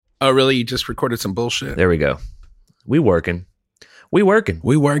Oh, really? You just recorded some bullshit? There we go. We working. We working.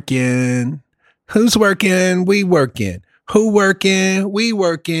 Who's working? We working. Who working? We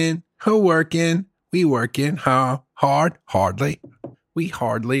working. Who working? We working. How hard? Hardly. We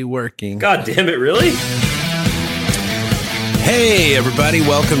hardly working. God damn it, really? Hey, everybody.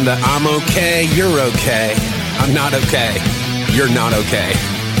 Welcome to I'm Okay, You're Okay. I'm not okay. You're not okay.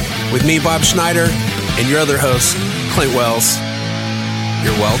 With me, Bob Schneider, and your other host, Clint Wells.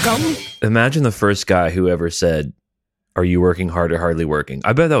 You're welcome. Imagine the first guy who ever said, "Are you working hard or hardly working?"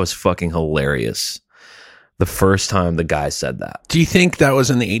 I bet that was fucking hilarious. The first time the guy said that. Do you think that was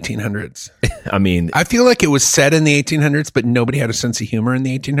in the 1800s? I mean, I feel like it was said in the 1800s, but nobody had a sense of humor in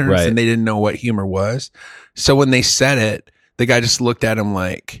the 1800s, right. And they didn't know what humor was. So when they said it, the guy just looked at him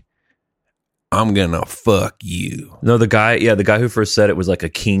like, "I'm gonna fuck you." No, the guy who first said it was like a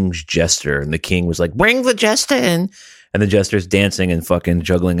king's jester, and the king was like, "Bring the jester in," and the jester's dancing and fucking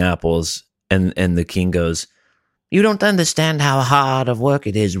juggling apples, and the king goes, "You don't understand how hard of work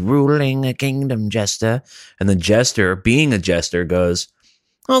it is ruling a kingdom, jester." And the jester, being a jester, goes,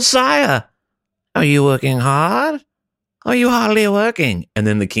 "Oh, sire, are you working hard? Are you hardly working?" And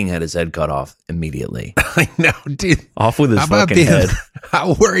then the king had his head cut off immediately. I know, dude. Off with his fucking head.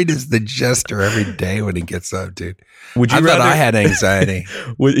 How worried is the jester every day when he gets up, dude? Would you I thought I had anxiety.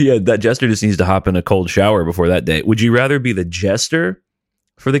 Yeah, that jester just needs to hop in a cold shower before that day. Would you rather be the jester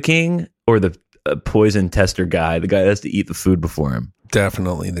for the king or the poison tester guy, the guy that has to eat the food before him?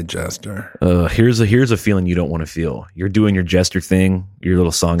 Definitely the jester. Here's a feeling you don't want to feel. You're doing your jester thing, your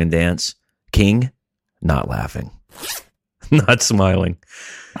little song and dance. King, not laughing, not smiling.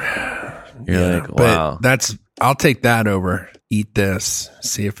 You're like, wow. But I'll take that over. Eat this,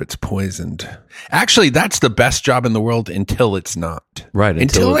 see if it's poisoned. Actually, that's the best job in the world until it's not. Right.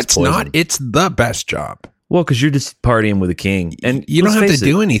 Until it's poisoned. not, it's the best job. Well, because you're just partying with a king. And you don't have to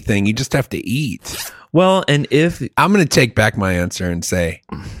do anything. You just have to eat. Well, and if... I'm going to take back my answer and say,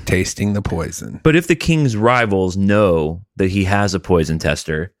 tasting the poison. But if the king's rivals know that he has a poison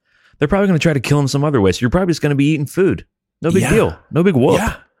tester, they're probably going to try to kill him some other way. So you're probably just going to be eating food. No big deal. No big whoop.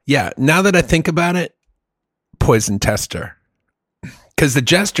 Yeah. Now that I think about it, poison tester. Because the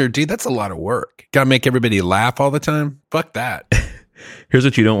jester, dude, that's a lot of work. Got to make everybody laugh all the time. Fuck that. Here's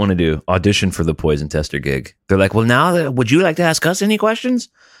what you don't want to do. Audition for the poison tester gig. They're like, "Well, now, would you like to ask us any questions?"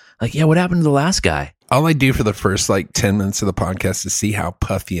 Like, yeah, what happened to the last guy? All I do for the first 10 minutes of the podcast is see how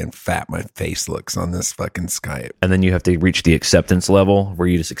puffy and fat my face looks on this fucking Skype. And then you have to reach the acceptance level where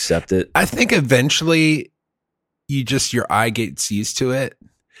you just accept it. I think eventually your eye gets used to it.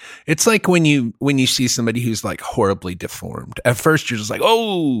 It's like when you see somebody who's like horribly deformed. At first you're just like,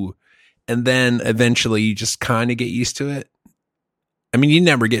 "Oh," and then eventually you just kind of get used to it. I mean, you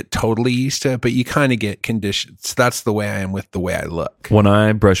never get totally used to it, but you kind of get conditioned. So that's the way I am with the way I look. When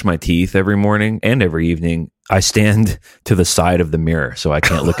I brush my teeth every morning and every evening, I stand to the side of the mirror so I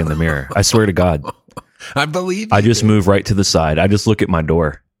can't look in the mirror. I swear to God. I believe you. I just move right to the side. I just look at my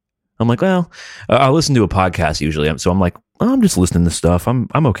door. I'm like, well, I listen to a podcast usually. So I'm like, I'm just listening to stuff. I'm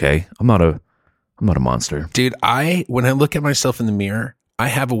okay. I'm not a monster. Dude, when I look at myself in the mirror, I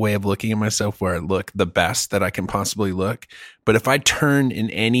have a way of looking at myself where I look the best that I can possibly look. But if I turn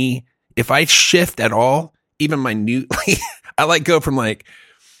if I shift at all, even I go from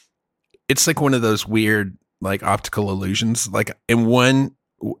it's like one of those weird optical illusions. In one,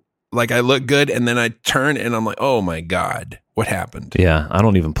 I look good and then I turn and I'm like, "Oh my God, what happened?" Yeah, I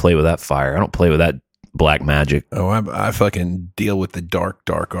don't even play with that fire. I don't play with that black magic. Oh, I fucking deal with the dark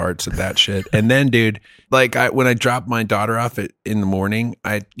arts of that shit. And then, dude, when I drop my daughter off in the morning,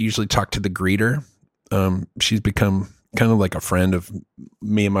 I usually talk to the greeter. She's become kind of like a friend of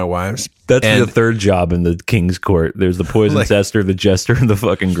me and my wife's. That's the third job in the king's court. There's the poison tester, the jester, and the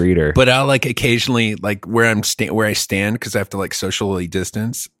fucking greeter. But I'll occasionally where I stand because I have to socially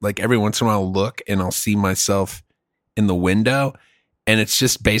distance. Every once in a while, I'll look and I'll see myself in the window, and it's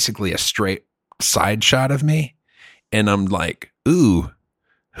just basically a straight side shot of me, and I'm like, "Ooh,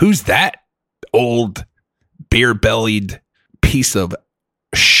 who's that old beer-bellied piece of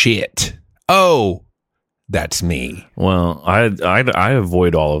shit?" Oh, that's me. Well, I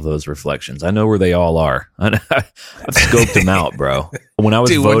avoid all of those reflections. I know where they all are. I've scoped them out, bro. When I was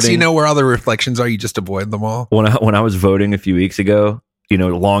voting, once you know where all the reflections are, you just avoid them all. When I was voting a few weeks ago,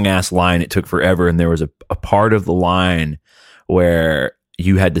 long ass line, it took forever, and there was a part of the line where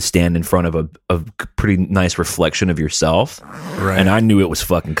you had to stand in front of a pretty nice reflection of yourself. Right. And I knew it was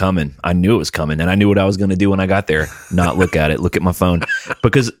fucking coming. I knew it was coming. And I knew what I was going to do when I got there. Not look at it, look at my phone.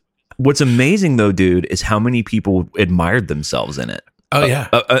 Because what's amazing though, dude, is how many people admired themselves in it. Oh yeah.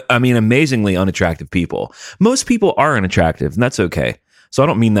 I mean, amazingly unattractive people. Most people are unattractive, and that's okay. So I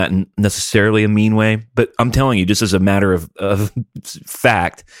don't mean that in necessarily a mean way, but I'm telling you, just as a matter of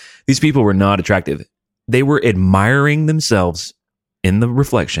fact, these people were not attractive. They were admiring themselves in the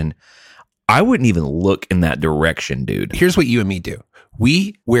reflection. I wouldn't even look in that direction, dude. Here's what you and me do.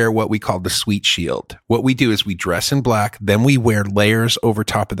 We wear what we call the sweet shield. What we do is we dress in black, then we wear layers over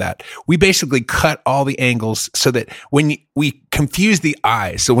top of that. We basically cut all the angles so that when we confuse the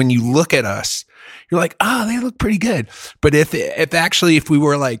eye, so when you look at us, you're like, oh, they look pretty good. But if we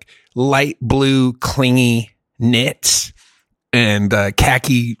were like light blue, clingy knits and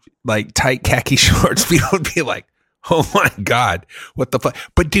khaki, like tight khaki shorts, people would be like, oh my God, what the fuck?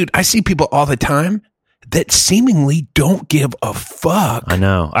 But dude, I see people all the time that seemingly don't give a fuck. I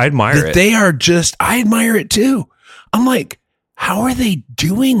know. I admire it. They are just, I admire it too. I'm like, how are they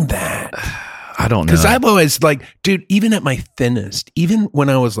doing that? I don't know. Because I've always like, dude, even at my thinnest, even when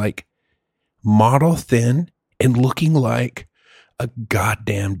I was like model thin and looking like a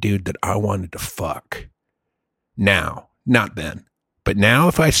goddamn dude that I wanted to fuck. Now, not then. But now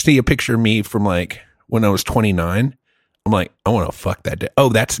if I see a picture of me from like when I was 29, I'm like, I want to fuck that day. Oh,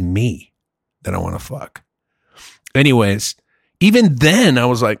 that's me that I want to fuck. Anyways, even then I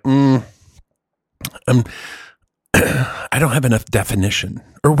was like, I don't have enough definition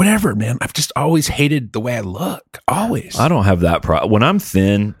or whatever, man. I've just always hated the way I look. Always. I don't have that problem. When I'm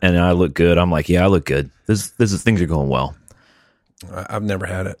thin and I look good, I'm like, yeah, I look good. This is things are going well. I've never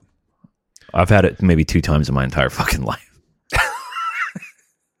had it. I've had it maybe 2 times in my entire fucking life.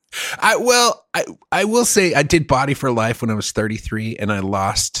 I will say I did Body for Life when I was 33 and I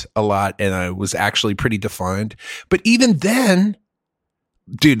lost a lot and I was actually pretty defined. But even then,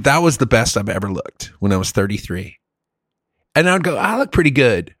 dude, that was the best I've ever looked when I was 33. And I would go, I look pretty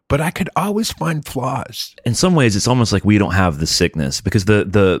good, but I could always find flaws. In some ways, it's almost like we don't have the sickness because the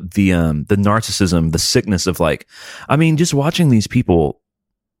narcissism, the sickness of like, I mean, just watching these people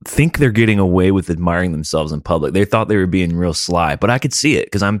think they're getting away with admiring themselves in public. They thought they were being real sly, but I could see it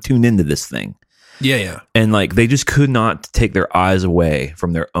because I'm tuned into this thing. Yeah. And like they just could not take their eyes away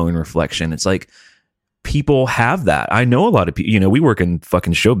from their own reflection. It's like people have that. I know a lot of people, you know, we work in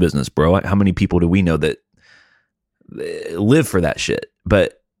fucking show business, bro. How many people do we know that live for that shit?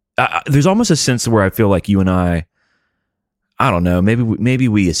 But there's almost a sense where I feel like you and I don't know, maybe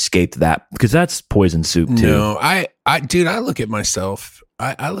we escaped that because that's poison soup too. No, I look at myself.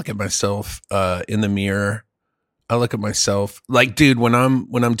 I look at myself in the mirror. I look at myself like, dude, when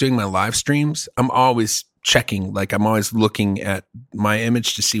I'm doing my live streams, I'm always checking, like I'm always looking at my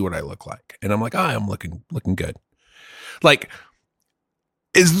image to see what I look like. And I'm like, I'm looking good. Like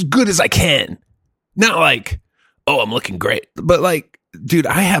as good as I can. Not like, oh, I'm looking great. But like, dude,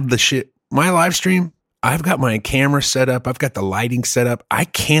 I have the shit. My live stream, I've got my camera set up. I've got the lighting set up. I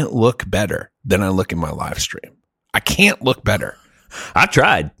can't look better than I look in my live stream. I can't look better. I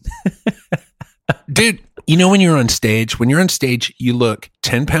tried. Dude, you know when you're on stage, you look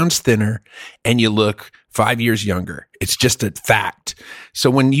 10 pounds thinner and you look 5 years younger. It's just a fact. So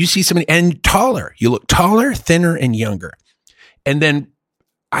when you see somebody, and taller, you look taller, thinner, and younger. And then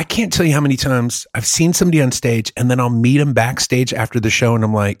I can't tell you how many times I've seen somebody on stage and then I'll meet them backstage after the show and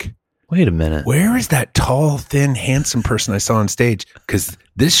I'm like, wait a minute. Where is that tall, thin, handsome person I saw on stage? Because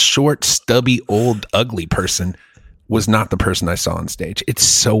this short, stubby, old, ugly person was not the person I saw on stage. It's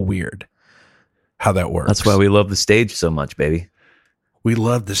so weird how that works. That's why we love the stage so much, baby. We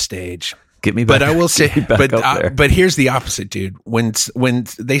love the stage. Get me back. But I will say, but here's the opposite, dude. When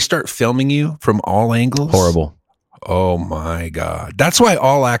they start filming you from all angles, horrible. Oh my God. That's why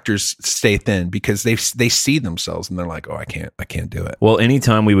all actors stay thin because they see themselves and they're like, oh, I can't do it. Well,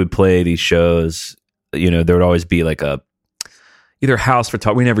 anytime we would play these shows, you know, there would always be like either house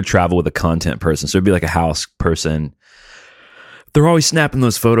photographer. We never travel with a content person. So it'd be like a house person. They're always snapping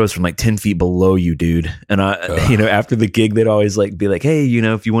those photos from like 10 feet below you, dude. And you know, after the gig, they'd always like be like, hey, you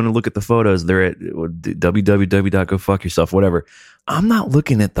know, if you want to look at the photos, they're at www.gofuckyourself, whatever. I'm not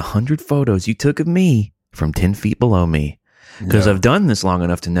looking at the 100 photos you took of me from 10 feet below me because I've done this long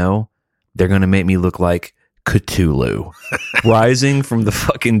enough to know they're going to make me look like Cthulhu rising from the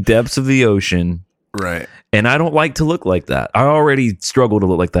fucking depths of the ocean. Right. And I don't like to look like that. I already struggle to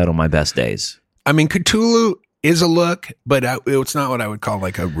look like that on my best days. I mean, Cthulhu is a look, but it's not what I would call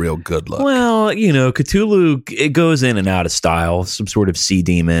like a real good look. Well, you know, Cthulhu, it goes in and out of style, some sort of sea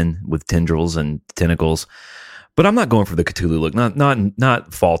demon with tendrils and tentacles. But I'm not going for the Cthulhu look,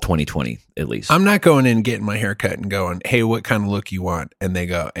 not fall 2020, at least. I'm not going in and getting my hair cut and going, hey, what kind of look you want? And they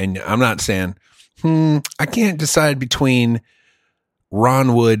go, and I'm not saying, I can't decide between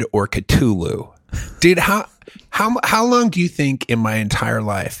Ron Wood or Cthulhu. Dude, how long do you think in my entire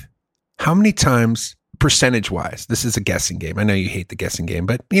life, how many times percentage wise, this is a guessing game. I know you hate the guessing game,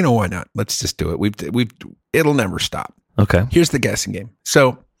 but you know, why not? Let's just do it. It'll never stop. Okay. Here's the guessing game.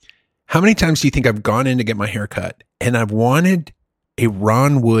 So how many times do you think I've gone in to get my hair cut and I've wanted a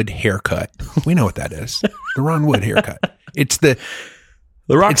Ron Wood haircut? We know what that is. The Ron Wood haircut. It's the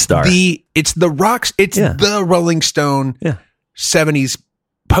rock star. It's the rocks. It's the Rolling Stone 70s,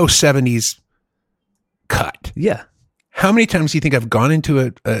 post 70s cut. Yeah. How many times do you think I've gone into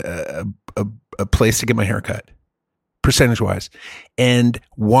a place to get my hair cut, percentage wise, and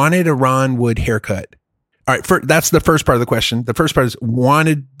wanted a Ron Wood haircut? All right, that's the first part of the question. The first part is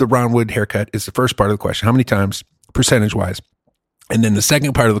wanted the Ron Wood haircut is the first part of the question. How many times, percentage wise? And then the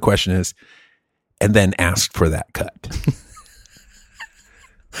second part of the question is, and then asked for that cut.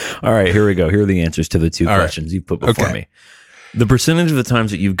 All right, here we go. Here are the answers to the two questions you put before me. The percentage of the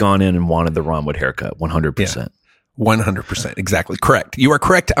times that you've gone in and wanted the Ron Wood haircut, 100%. 100%. Exactly. Correct. You are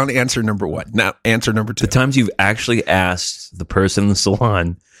correct on answer number one. Now, answer number two. The times you've actually asked the person in the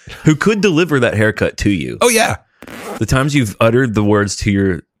salon who could deliver that haircut to you. Oh, yeah. The times you've uttered the words to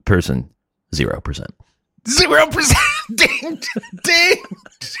your person, 0%. 0%. Ding, ding,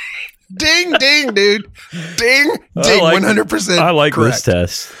 ding, ding, dude. Ding, ding, 100%. I like correct. This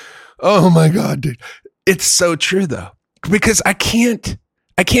test. Oh, my God, dude. It's so true, though. Because I can't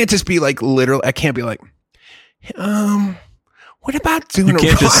just be like, literally, I can't be like, what about doing you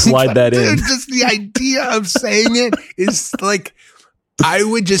can't just slide that in. Just the idea of saying it is like, I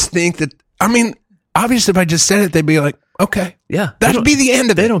would just think that, I mean, obviously if I just said it, they'd be like, okay. Yeah. That'd be the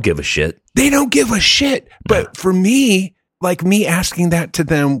end of it. They don't give a shit. They don't give a shit. But for me, like me asking that to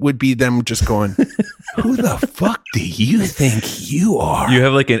them would be them just going, who the fuck do you think you are? You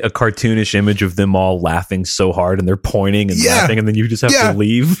have like a cartoonish image of them all laughing so hard and they're pointing and laughing and then you just have to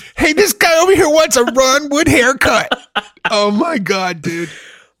leave. Hey, this guy over here wants a Ron Wood haircut. Oh my God, dude.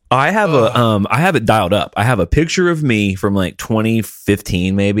 I have I have it dialed up. I have a picture of me from like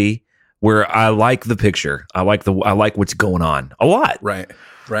 2015 maybe where I like the picture. I like what's going on a lot. Right.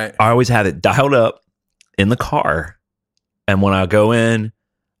 I always have it dialed up in the car. And when I go in,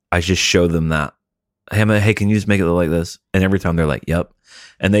 I just show them that. Hey, can you just make it look like this? And every time they're like, yep.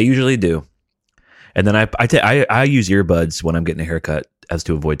 And they usually do. And then I use earbuds when I'm getting a haircut as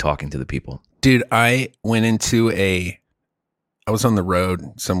to avoid talking to the people. Dude, I went into I was on the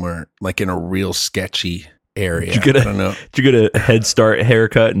road somewhere, like in a real sketchy area. Did you get a Head Start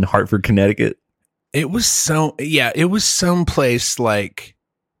haircut in Hartford, Connecticut? It was someplace like,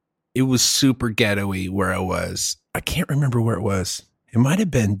 it was super ghetto-y where I was. I can't remember where it was. It might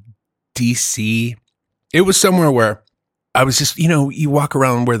have been DC. It was somewhere where I was just, you walk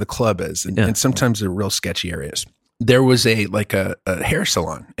around where the club is and sometimes they're real sketchy areas. There was a hair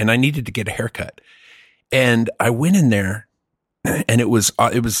salon and I needed to get a haircut. And I went in there and it was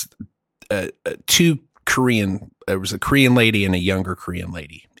two Korean, there was a Korean lady and a younger Korean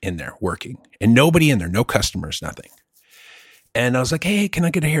lady in there working and nobody in there, no customers, nothing. And I was like, hey, can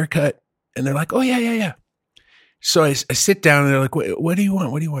I get a haircut? And they're like, oh, yeah. So I sit down and they're like, what do you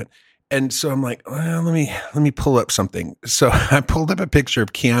want? What do you want? And so I'm like, well, let me pull up something. So I pulled up a picture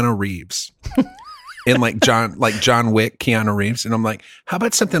of Keanu Reeves in like John Wick, Keanu Reeves. And I'm like, how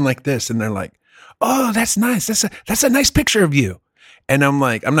about something like this? And they're like, oh, that's nice. That's a nice picture of you. And I'm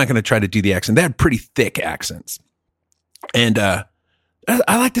like, I'm not going to try to do the accent. They had pretty thick accents. And,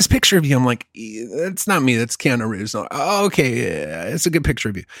 I like this picture of you. I'm like, that's not me. That's Keanu Reeves. Oh, okay. Yeah, it's a good picture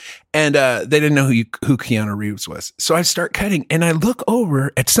of you. And they didn't know who Keanu Reeves was. So I start cutting and I look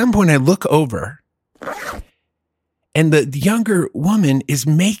over. At some point I look over and the younger woman is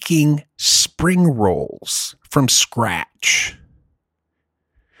making spring rolls from scratch.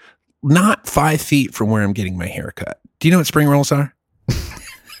 Not 5 feet from where I'm getting my hair cut. Do you know what spring rolls are?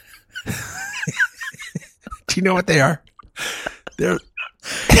 Do you know what they are? They're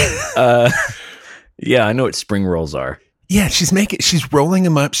yeah, I know what spring rolls are. Yeah, she's rolling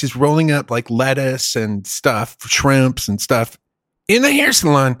them up. She's rolling up like lettuce and stuff, shrimps and stuff in a hair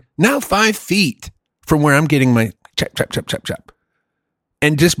salon, now 5 feet from where I'm getting my chop.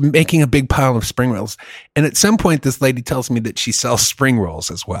 And just making a big pile of spring rolls. And at some point, this lady tells me that she sells spring rolls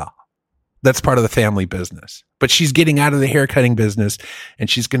as well. That's part of the family business. But she's getting out of the hair cutting business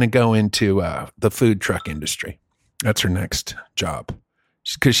and she's going to go into the food truck industry. That's her next job.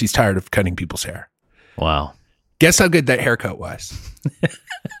 Because she's tired of cutting people's hair. Wow. Guess how good that haircut was?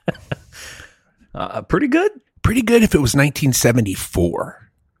 Pretty good. Pretty good if it was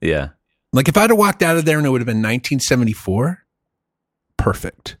 1974. Yeah. Like if I'd have walked out of there and it would have been 1974,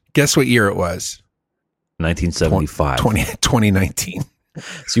 perfect. Guess what year it was? 1975. 2019.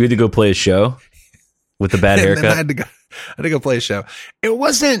 So you had to go play a show with a bad haircut? I had to go play a show. It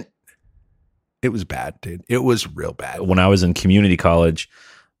wasn't It was bad, dude. It was real bad. When I was in community college,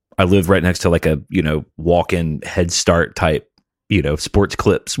 I lived right next to like a, walk-in Head Start type, Sports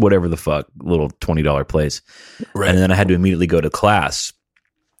Clips, whatever the fuck, little $20 place. Right. And then I had to immediately go to class.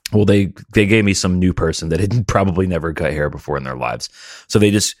 Well, they gave me some new person that had probably never cut hair before in their lives. So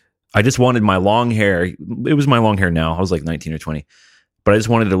I just wanted my long hair. It was my long hair now. I was like 19 or 20, but I just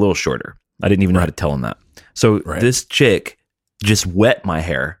wanted it a little shorter. I didn't even know how to tell them that. So this chick just wet my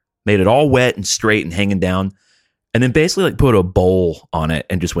hair, made it all wet and straight and hanging down, and then basically like put a bowl on it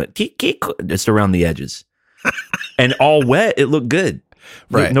and just went just around the edges. And all wet, it looked good.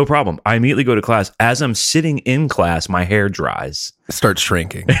 Right. No problem. I immediately go to class. As I'm sitting in class, my hair dries. It starts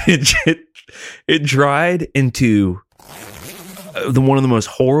shrinking. It dried into one of the most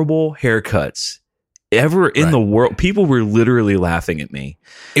horrible haircuts ever in the world. People were literally laughing at me.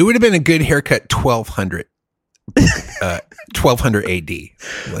 It would have been a good haircut 1200 AD.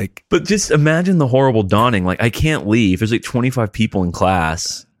 Like, but just imagine the horrible dawning. Like, I can't leave. There's like 25 people in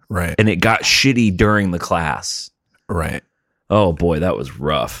class. Right. And it got shitty during the class. Right. Oh boy, that was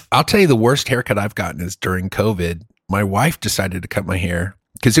rough. I'll tell you, the worst haircut I've gotten is during COVID. My wife decided to cut my hair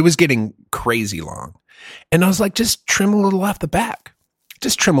because it was getting crazy long. And I was like, just trim a little off the back.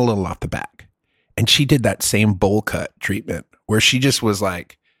 Just trim a little off the back. And she did that same bowl cut treatment where she just was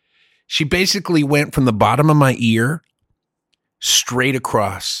like, she basically went from the bottom of my ear straight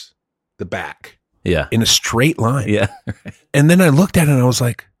across the back. Yeah. In a straight line. Yeah. And then I looked at it and I was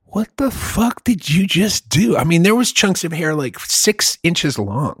like, what the fuck did you just do? I mean, there was chunks of hair like 6 inches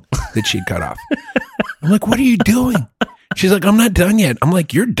long that she'd cut off. I'm like, what are you doing? She's like, I'm not done yet. I'm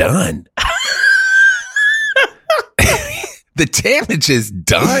like, you're done. The damage is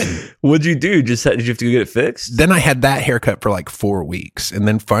done. What'd you do? Did you have to go get it fixed? Then I had that haircut for like 4 weeks. And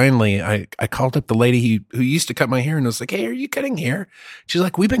then finally I called up the lady who used to cut my hair and I was like, hey, are you cutting hair? She's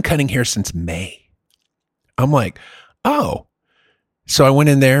like, we've been cutting hair since May. I'm like, oh. So I went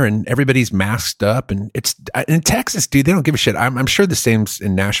in there and everybody's masked up, and it's in Texas, dude, they don't give a shit. I'm sure the same's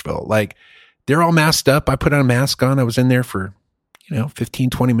in Nashville. Like, they're all masked up. I put on a mask on. I was in there for, 15,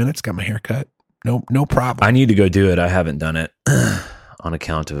 20 minutes, got my hair cut. No problem. I need to go do it. I haven't done it on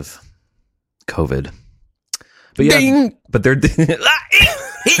account of COVID. But yeah, Ding! But they're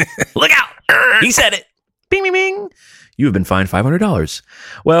look out. He said it. Bing, bing, bing. You have been fined $500.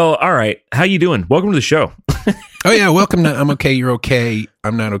 Well, all right. How you doing? Welcome to the show. Oh yeah, welcome to I'm okay, you're okay,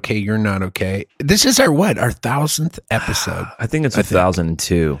 I'm not okay, you're not okay. This is our 1,000th episode. I think it's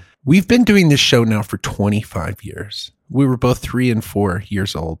 2002. We've been doing this show now for 25 years. We were both 3 and 4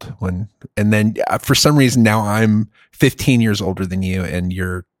 years old and then for some reason now I'm 15 years older than you, and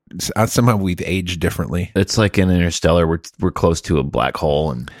you're somehow we've aged differently. It's like in Interstellar. We're close to a black hole,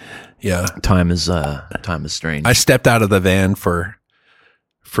 and yeah, time is strange. I stepped out of the van for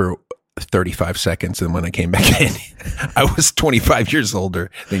 35 seconds, and when I came back in, I was 25 years older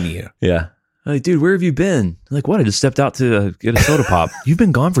than you. Yeah. Like, dude, where have you been? Like, what? I just stepped out to get a soda pop. You've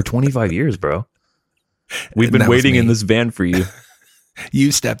been gone for 25 years, bro. We've been waiting in this van for you.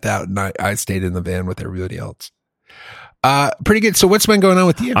 You stepped out, and I stayed in the van with everybody else. Pretty good. So what's been going on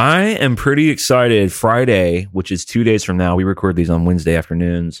with you? I am pretty excited. Friday, which is 2 days from now, we record these on Wednesday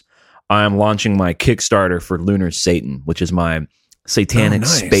afternoons. I'm launching my Kickstarter for Lunar Satan, which is my satanic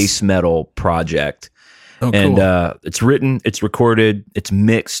space metal project. Oh, and cool. It's written, it's recorded, it's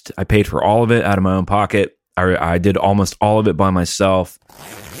mixed. I paid for all of it out of my own pocket. I did almost all of it by myself.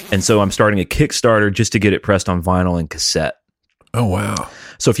 And so I'm starting a Kickstarter just to get it pressed on vinyl and cassette. Oh, wow.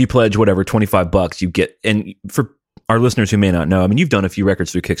 So if you pledge whatever, $25, you get, and for our listeners who may not know, I mean, you've done a few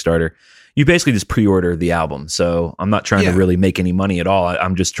records through Kickstarter. You basically just pre-order the album. So I'm not trying to really make any money at all.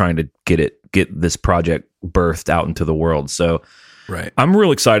 I'm just trying to get this project birthed out into the world. So right. I'm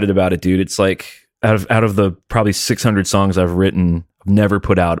real excited about it, dude. It's like out of the probably 600 songs I've written, I've never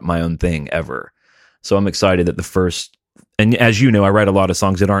put out my own thing ever. So I'm excited that the first, and as you know, I write a lot of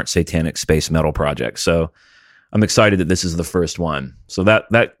songs that aren't satanic space metal projects. So I'm excited that this is the first one. So that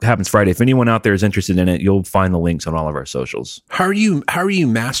happens Friday. If anyone out there is interested in it, you'll find the links on all of our socials. How are you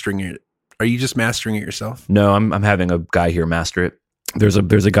mastering it? Are you just mastering it yourself? No, I'm having a guy here master it. There's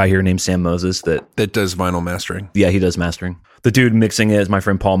a guy here named Sam Moses that does vinyl mastering. Yeah, he does mastering. The dude mixing it is my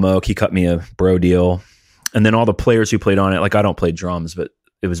friend Paul Moak. He cut me a bro deal. And then all the players who played on it, like I don't play drums, but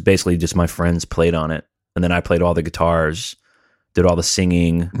it was basically just my friends played on it. And then I played all the guitars, did all the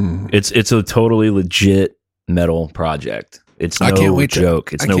singing. Mm. It's a totally legit metal project. It's no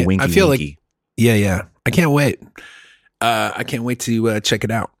joke. It's no winky. I feel winky. like, yeah. I can't wait. I can't wait to check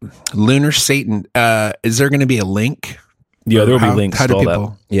it out. Lunar Satan. Is there going to be a link? Yeah, there will be How- links how to do all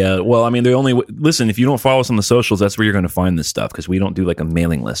people- that. Yeah, well, I mean, listen. If you don't follow us on the socials, that's where you're going to find this stuff because we don't do like a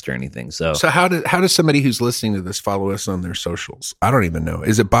mailing list or anything. So So how does somebody who's listening to this follow us on their socials? I don't even know.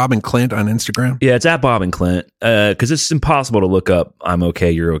 Is it Bob and Clint on Instagram? yeah, it's at Bob and Clint because it's impossible to look up. I'm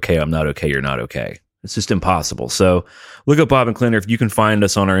okay, you're okay. I'm not okay, you're not okay. It's just impossible. So look up Bob and Clint, or if you can find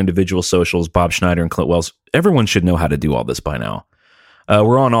us on our individual socials, Bob Schneider and Clint Wells. Everyone should know how to do all this by now.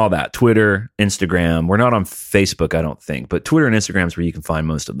 We're on all that, Twitter, Instagram. We're not on Facebook, I don't think, but Twitter and Instagram is where you can find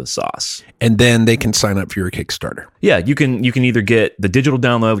most of the sauce. And then they can sign up for your Kickstarter. Yeah, you can either get the digital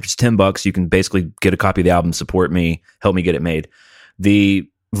download, which is $10. You can basically get a copy of the album, support me, help me get it made. The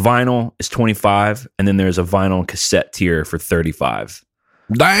vinyl is $25, and then there's a vinyl and cassette tier for $35.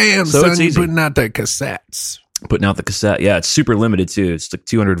 Damn, So son, it's you easy. putting out the cassettes. Putting out the cassette, yeah, it's super limited too. It's like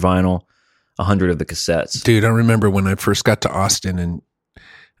 200 vinyl, 100 of the cassettes. Dude, I remember when I first got to Austin in,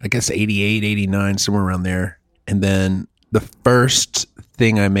 I guess, 88, 89, somewhere around there. And then the first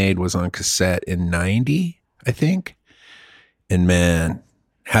thing I made was on cassette in 90, I think. And man,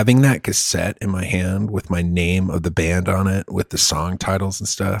 having that cassette in my hand with my name of the band on it, with the song titles and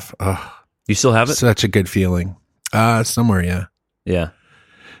stuff, oh, You still have it? such a good feeling. Somewhere, yeah. Yeah.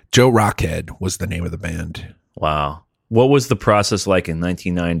 Joe Rockhead was the name of the band. Wow. What was the process like in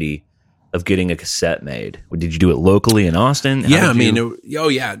 1990 of getting a cassette made? Did you do it locally in Austin? How Yeah, I did mean, you- oh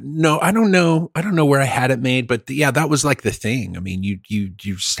yeah, no, I don't know where I had it made, but yeah, that was like the thing. I mean, you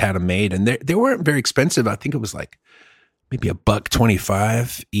just had them made, and they weren't very expensive. I think it was like maybe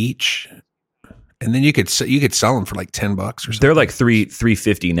 $1.25 each, and then you could sell them for like $10 or something. they're like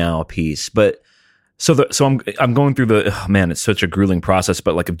 $350 now a piece, but so I'm going through the man. It's such a grueling process,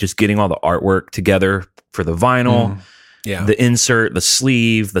 but like of just getting all the artwork together for the vinyl. Yeah, The insert, the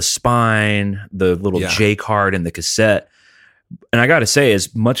sleeve, the spine, the little Yeah. J card, and the cassette. And I got to say,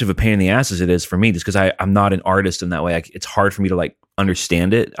 as much of a pain in the ass as it is for me, just because I'm not an artist in that way, it's hard for me to like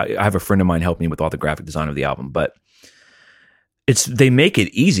understand it. I have a friend of mine help me with all the graphic design of the album, but they make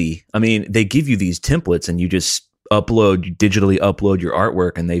it easy. I mean, they give you these templates, and you just digitally upload your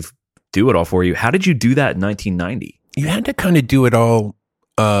artwork, and they do it all for you. How did you do that in 1990? you had to kind of do it all.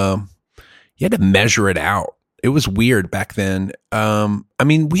 You had to measure it out. It was weird back then. I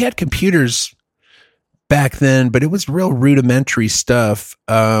mean, we had computers back then, but it was real rudimentary stuff.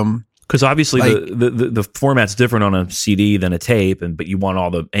 Because obviously Like- the format's different on a CD than a tape, but you want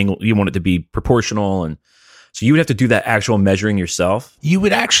all the angle, you want it to be proportional, and so you would have to do that actual measuring yourself. You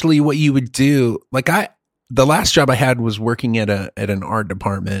would actually, what you would do, like the last job I had was working at an art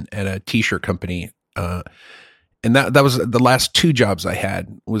department at a t-shirt company. And that was the last two jobs I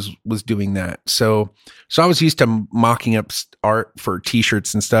had was doing that. So I was used to mocking up art for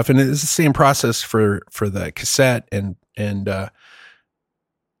t-shirts and stuff. And it's the same process for the cassette and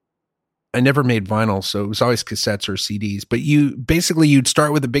I never made vinyl. So it was always cassettes or CDs, but you'd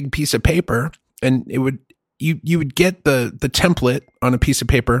start with a big piece of paper, and you would get the template on a piece of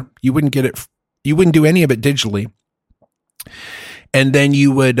paper. You wouldn't do any of it digitally. And then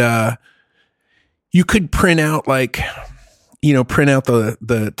you could print out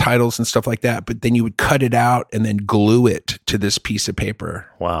the titles and stuff like that, but then you would cut it out and then glue it to this piece of paper.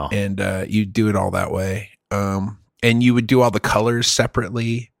 Wow. And you do it all that way. And you would do all the colors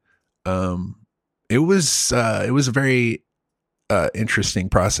separately. It was a very interesting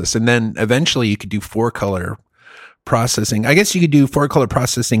process. And then eventually you could do 4-color processing. I guess you could do 4-color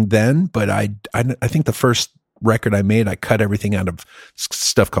processing then, but I think the first record I made, I cut everything out of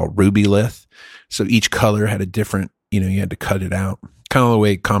stuff called Rubylith. So each color had a different, you had to cut it out. Kind of the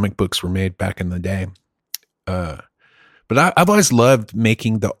way comic books were made back in the day. But I've always loved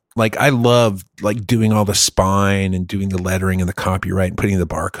making I love like doing all the spine and doing the lettering and the copyright and putting the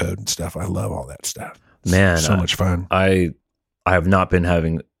barcode and stuff. I love all that stuff. It's Man, so much fun. I have not been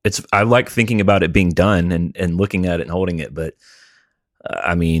having I like thinking about it being done and looking at it and holding it, but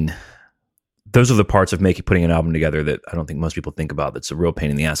I mean, those are the parts of putting an album together that I don't think most people think about. That's a real pain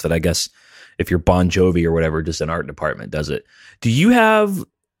in the ass that I guess if you're Bon Jovi or whatever, just an art department does it.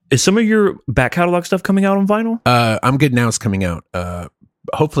 Is some of your back catalog stuff coming out on vinyl? I'm Good Now is coming out.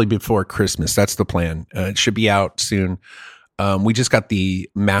 Hopefully before Christmas. That's the plan. It should be out soon. We just got the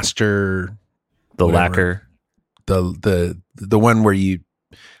master, The whatever. lacquer. the one where you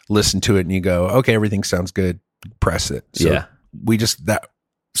listen to it and you go, okay, everything sounds good. Press it. So Yeah.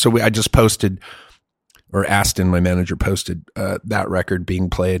 I just posted, or Aston, my manager, posted that record being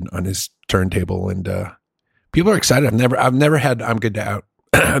played on his turntable, and people are excited. I've never had I'm Good Now.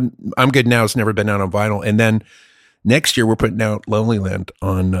 I'm Good Now has never been out on vinyl, and then next year we're putting out Lonely Land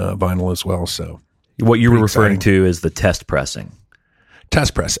on vinyl as well. So What you were Pretty referring exciting. to is the test pressing.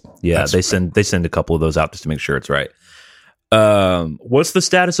 test pressing. Yeah, That's they send a couple of those out just to make sure it's right. What's the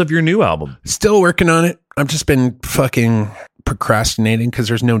status of your new album? Still working on it. I've just been fucking procrastinating because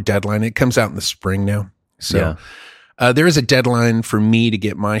there's no deadline. It comes out in the spring now. So there is a deadline for me to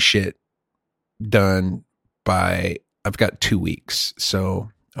get my shit done by, I've got 2 weeks. So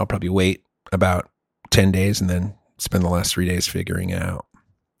I'll probably wait about 10 days and then spend the last 3 days figuring it out.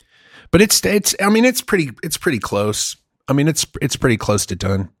 But it's pretty close. I mean, it's pretty close to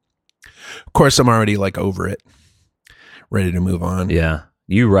done. Of course, I'm already like over it, ready to move on. Yeah.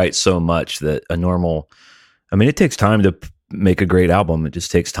 You write so much that it takes time to make a great album. It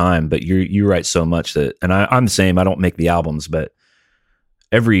just takes time, but you write so much that, and I'm the same. I don't make the albums, but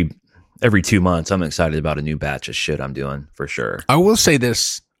every 2 months, I'm excited about a new batch of shit I'm doing for sure. I will say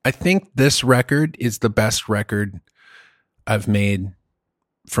this. I think this record is the best record I've made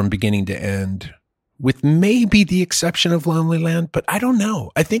from beginning to end, with maybe the exception of Lonely Land, but I don't know.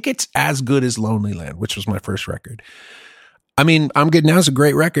 I think it's as good as Lonely Land, which was my first record. I mean, I'm Good Now is a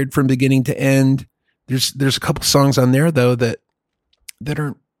great record from beginning to end. There's a couple songs on there though that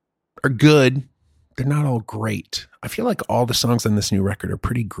are good. They're not all great. I feel like all the songs on this new record are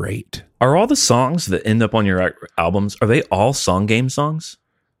pretty great. Are all the songs that end up on your albums, are they all Song Game songs?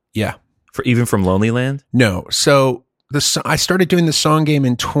 Yeah. Even from Lonely Land? No. So I started doing the Song Game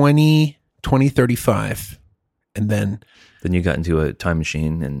in 2035, and then you got into a time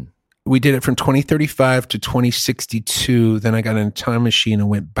machine, and we did it from 2035 to 2062. Then I got in a time machine and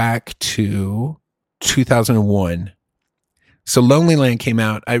went back to 2001. So Lonely Land came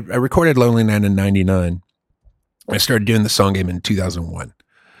out. I recorded Lonely Land in 99. I started doing the Song Game in 2001.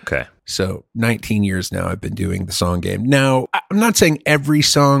 Okay. So 19 years now I've been doing the Song Game. Now, I'm not saying every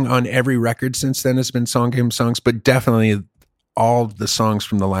song on every record since then has been Song Game songs, but definitely all the songs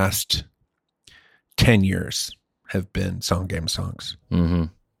from the last 10 years have been Song Game songs. Mm-hmm.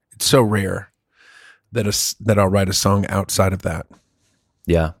 It's so rare that I'll write a song outside of that.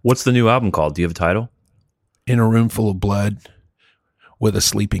 Yeah. What's the new album called? Do you have a title? In a Room Full of Blood with a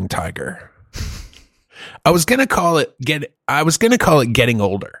Sleeping Tiger. I was going to call it Getting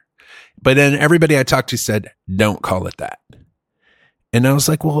Older, but then everybody I talked to said, don't call it that. And I was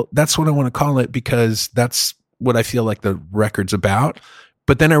like, well, that's what I want to call it because that's what I feel like the record's about.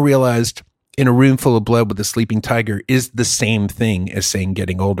 But then I realized In a Room Full of Blood with a Sleeping Tiger is the same thing as saying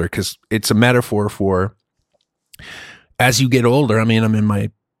getting older, because it's a metaphor for as you get older. I mean, I'm in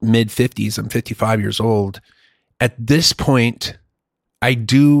my mid 50s. I'm 55 years old. At this point, I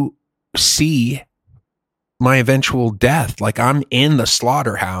do see my eventual death. Like I'm in the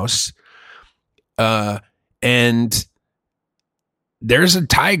slaughterhouse, and there's a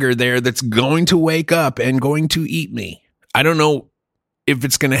tiger there that's going to wake up and going to eat me. I don't know if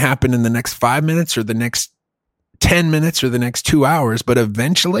it's going to happen in the next 5 minutes or the next 10 minutes or the next 2 hours, but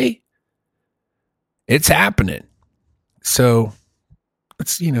eventually it's happening. So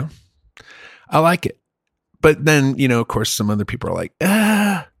it's, I like it. But then, of course, some other people are like,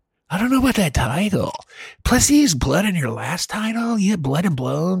 I don't know about that title. Plus, you used blood in your last title. You had Blood and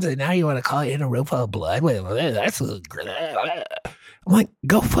Bones, and now you want to call it In a Room Full of Blood. Wait, that's I'm like,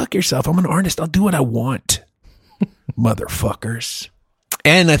 go fuck yourself. I'm an artist. I'll do what I want, motherfuckers.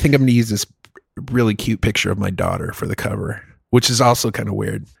 And I think I'm going to use this really cute picture of my daughter for the cover, which is also kind of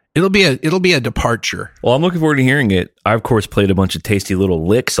weird. It'll be a departure. Well, I'm looking forward to hearing it. I, of course, played a bunch of tasty little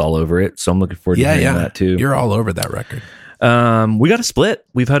licks all over it, so I'm looking forward to hearing that too. You're all over that record. We got a split.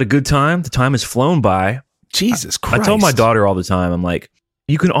 We've had a good time. The time has flown by. Jesus Christ. I tell my daughter all the time, I'm like,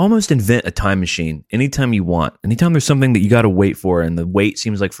 you can almost invent a time machine anytime you want. Anytime there's something that you got to wait for and the wait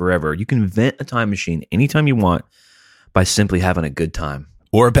seems like forever, you can invent a time machine anytime you want by simply having a good time.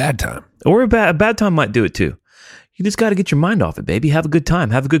 Or a bad time. Or a bad time might do it too. You just got to get your mind off it, baby. Have a good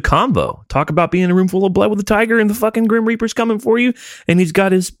time. Have a good combo. Talk about being in a room full of blood with a tiger and the fucking Grim Reaper's coming for you. And he's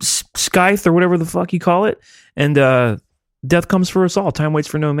got his scythe or whatever the fuck you call it. And death comes for us all. Time waits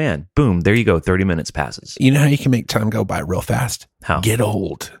for no man. Boom. There you go. 30 minutes passes. You know how you can make time go by real fast? How? Get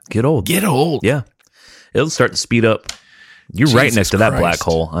old. Get old. Get old. Yeah. It'll start to speed up. You're right next to that black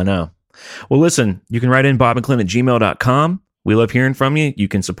hole. I know. Well, listen, you can write in bobandclint@gmail.com. We love hearing from you. You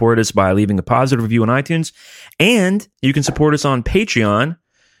can support us by leaving a positive review on iTunes, and you can support us on Patreon,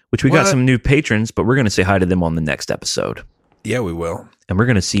 which we got some new patrons, but we're going to say hi to them on the next episode. Yeah, we will. And we're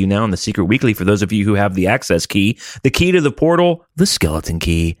going to see you now in the Secret Weekly for those of you who have the access key, the key to the portal, the skeleton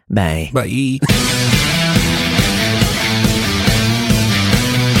key. Bye. Bye.